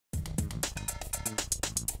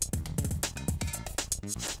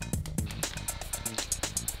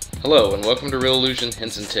Hello and welcome to Reallusion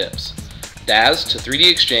Hints and Tips. DAZ to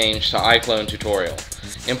 3DXchange to iClone tutorial.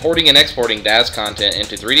 Importing and exporting DAZ content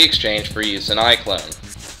into 3DXchange for use in iClone.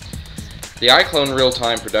 The iClone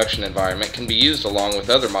real-time production environment can be used along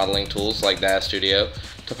with other modeling tools like DAZ Studio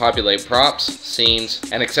to populate props, scenes,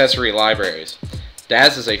 and accessory libraries.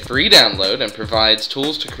 DAZ is a free download and provides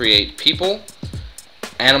tools to create people,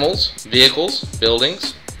 animals, vehicles,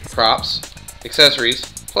 buildings, props, accessories,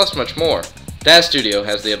 plus much more. DAZ Studio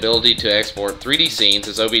has the ability to export 3D scenes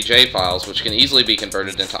as OBJ files which can easily be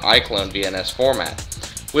converted into iClone VNS format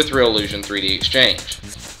with Reallusion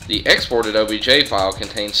 3DXchange. The exported OBJ file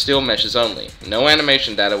contains still meshes only. No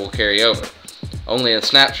animation data will carry over, only a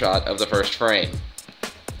snapshot of the first frame.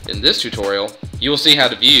 In this tutorial, you will see how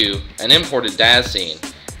to view an imported DAZ scene,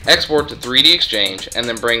 export to 3DXchange, and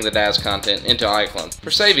then bring the DAZ content into iClone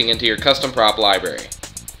for saving into your custom prop library.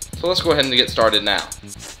 So let's go ahead and get started now.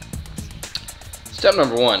 Step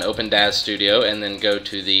number 1, open DAZ Studio and then go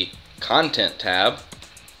to the Content tab,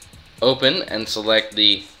 open and select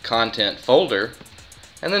the Content folder,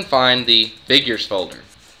 and then find the Figures folder.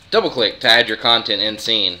 Double click to add your content in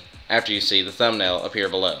scene after you see the thumbnail appear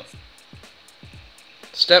below.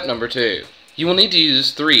 Step number 2, you will need to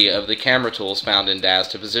use 3 of the camera tools found in DAZ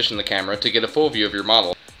to position the camera to get a full view of your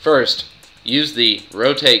model. First, use the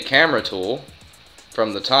Rotate Camera tool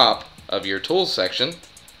from the top of your Tools section.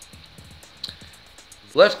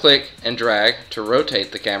 Left-click and drag to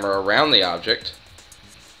rotate the camera around the object.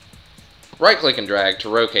 Right-click and drag to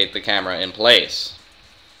rotate the camera in place.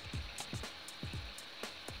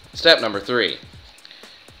 Step number 3.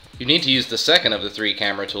 You need to use the second of the 3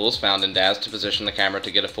 camera tools found in DAZ to position the camera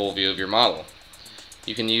to get a full view of your model.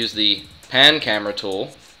 You can use the Pan Camera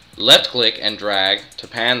tool, left-click and drag to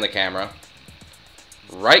pan the camera,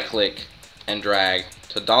 right-click and drag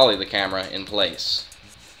to dolly the camera in place.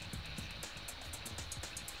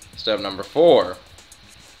 Step number 4.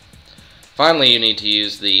 Finally, you need to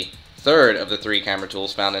use the third of the 3 camera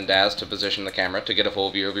tools found in DAZ to position the camera to get a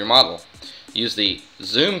full view of your model. Use the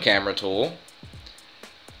Zoom Camera tool,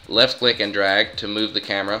 left click and drag to move the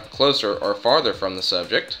camera closer or farther from the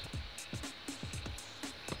subject,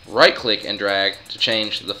 right click and drag to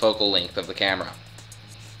change the focal length of the camera.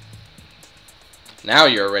 Now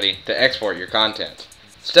you are ready to export your content.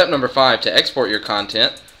 Step number 5, to export your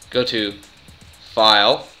content, go to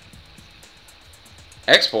File,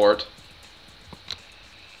 Export,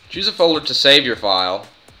 choose a folder to save your file,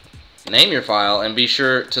 name your file, and be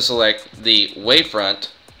sure to select the Wavefront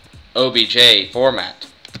OBJ format.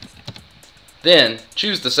 Then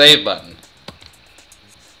choose the Save button.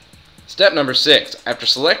 Step number 6, after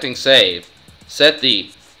selecting Save, set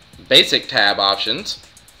the Basic tab options,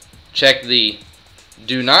 check the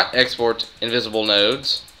Do Not Export Invisible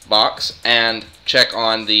Nodes box, and check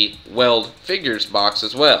on the Weld Figures box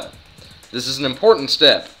as well. This is an important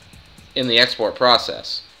step in the export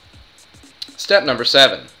process. Step number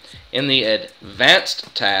 7. In the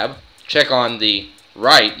Advanced tab, check on the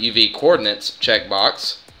Right UV Coordinates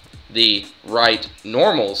checkbox, the Right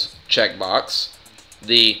Normals checkbox,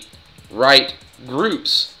 the Right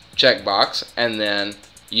Groups checkbox, and then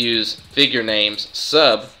use Figure Names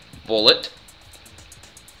sub-bullet.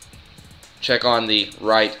 Check on the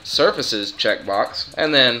Right Surfaces checkbox,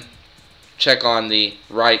 and then check on the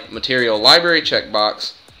Right Material Library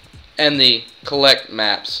checkbox and the Collect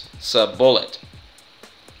Maps sub-bullet.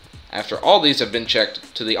 After all these have been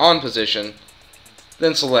checked to the On position,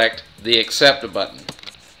 then select the Accept button.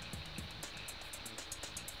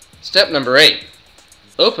 Step number 8.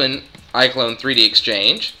 Open iClone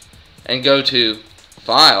 3DXchange and go to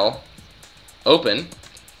File, Open,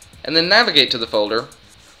 and then navigate to the folder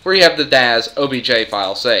where you have the DAZ OBJ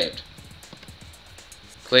file saved.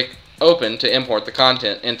 Click Open to import the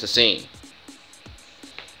content into scene.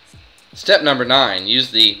 Step number 9. Use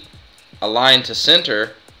the Align to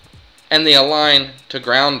Center and the Align to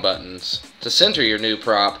Ground buttons to center your new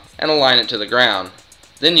prop and align it to the ground.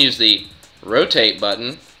 Then use the Rotate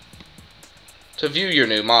button to view your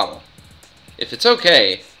new model. If it's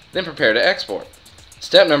okay, then prepare to export.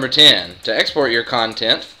 Step number 10. To export your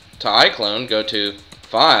content to iClone, go to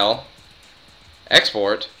File,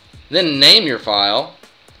 Export, then name your file,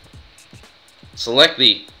 select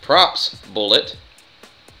the Props bullet,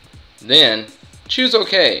 then choose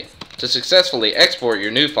OK to successfully export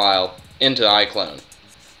your new file into iClone.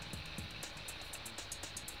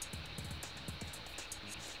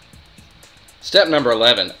 Step number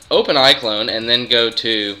 11. Open iClone and then go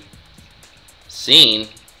to Scene,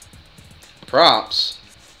 Props,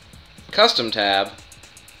 Custom tab,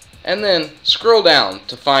 and then scroll down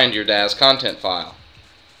to find your DAZ content file.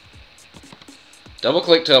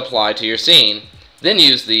 Double-click to apply to your scene, Then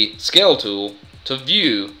use the Scale tool to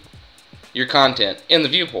view your content in the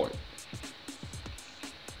viewport.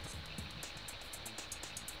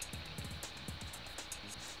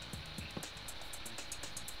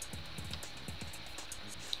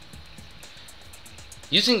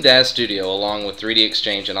 Using DAZ Studio along with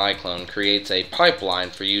 3DXchange and iClone creates a pipeline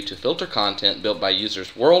for you to filter content built by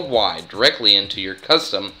users worldwide directly into your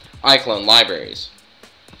custom iClone libraries.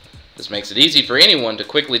 This makes it easy for anyone to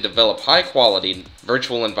quickly develop high-quality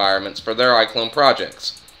virtual environments for their iClone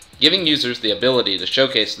projects, giving users the ability to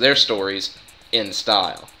showcase their stories in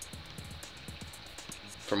style.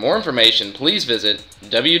 For more information, please visit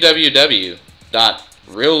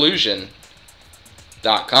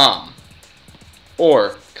www.reallusion.com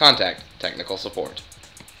or contact technical support.